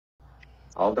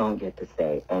all don't get to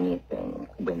say anything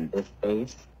when this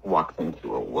face walks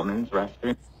into a woman's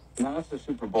restroom. Now, that's a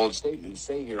super bold statement to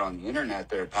say here on the internet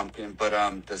there, Pumpkin, but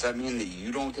does that mean that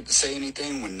you don't get to say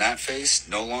anything when that face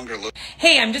no longer looks...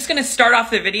 Hey, I'm just gonna start off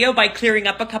the video by clearing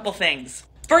up a couple things.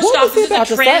 First off, this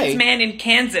is a trans man in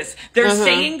Kansas. They're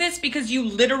saying this because you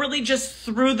literally just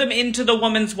threw them into the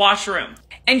woman's washroom.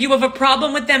 And you have a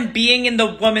problem with them being in the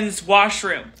woman's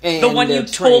washroom. And the one you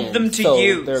told them to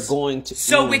use. They're going to...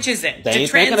 So which is it? Do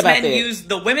trans men use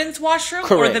the women's washroom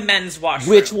or the men's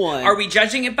washroom? Which one? Are we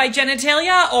judging it by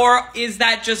genitalia, or is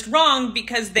that just wrong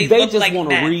because they look like men? They just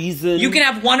want a reason. You can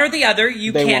have one or the other.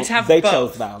 You can't have both. They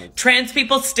chose violence. Trans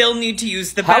people still need to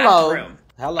use the bathroom.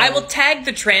 Hello. I will tag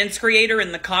the trans creator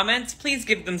in the comments. Please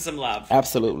give them some love.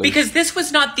 Absolutely. Because this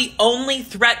was not the only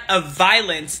threat of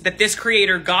violence that this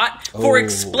creator got for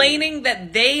explaining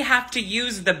that they have to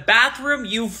use the bathroom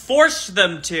you forced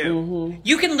them to.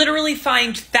 You can literally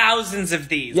find thousands of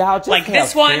these. Yeah, just like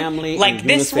this one, like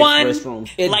this one,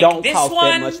 it like don't this cost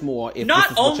one. that much more. If Not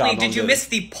this is what only did you miss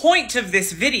the point of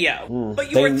this video,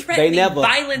 but you were threatening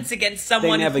violence against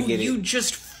someone who you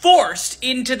just forced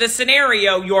into the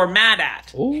scenario you're mad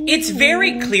at. It's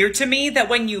very clear to me that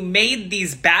when you made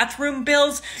these bathroom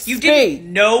bills, you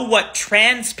didn't know what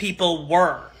trans people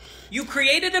were. You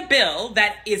created a bill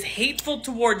that is hateful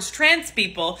towards trans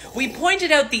people. We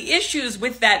pointed out the issues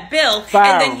with that bill,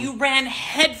 and then you ran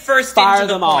headfirst into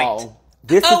the point.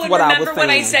 This is what I was saying. Remember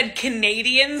when I said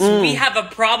Canadians, we have a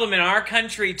problem in our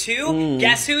country too?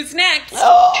 Guess who's next?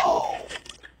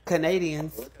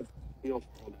 Canadians.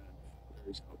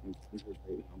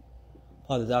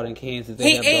 Others out in Kansas,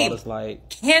 they have daughters like...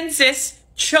 Kansas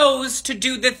chose to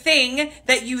do the thing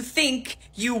that you think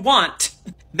you want.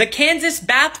 The Kansas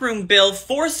bathroom bill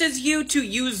forces you to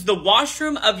use the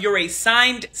washroom of your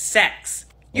assigned sex.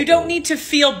 You don't need to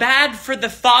feel bad for the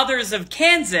fathers of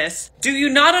Kansas. Do you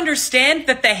not understand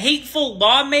that the hateful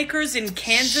lawmakers in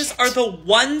Kansas are the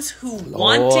ones who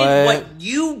wanted what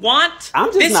you want?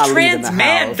 This trans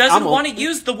man doesn't want to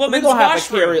use the woman's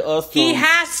washroom. He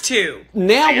has to.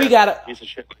 Now we gotta...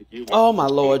 Oh my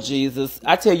Lord Jesus.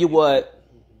 I tell you what.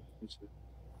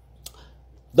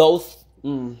 Those...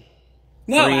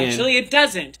 No, actually it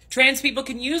doesn't. Trans people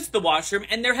can use the washroom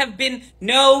and there have been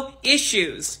no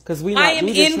issues. I am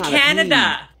in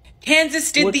Canada.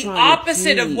 Kansas did the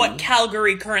opposite of what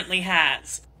Calgary currently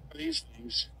has.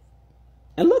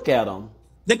 And look at them.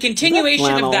 The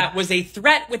continuation of that was a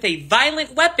threat with a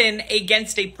violent weapon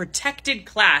against a protected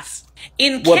class.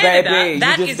 In Canada, that is a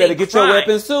crime. You just better get your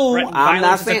weapons soon. I'm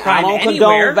not saying I don't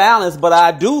condone violence, but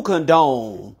I do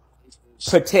condone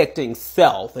protecting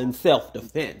self and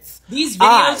self-defense. These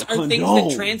videos are things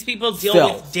that trans people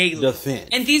deal with daily.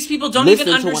 And these people don't even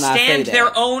understand their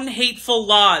own hateful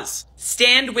laws.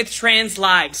 Stand with trans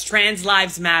lives. Trans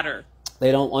lives matter.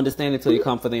 They don't understand it until you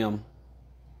come for them.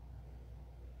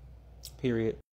 Period.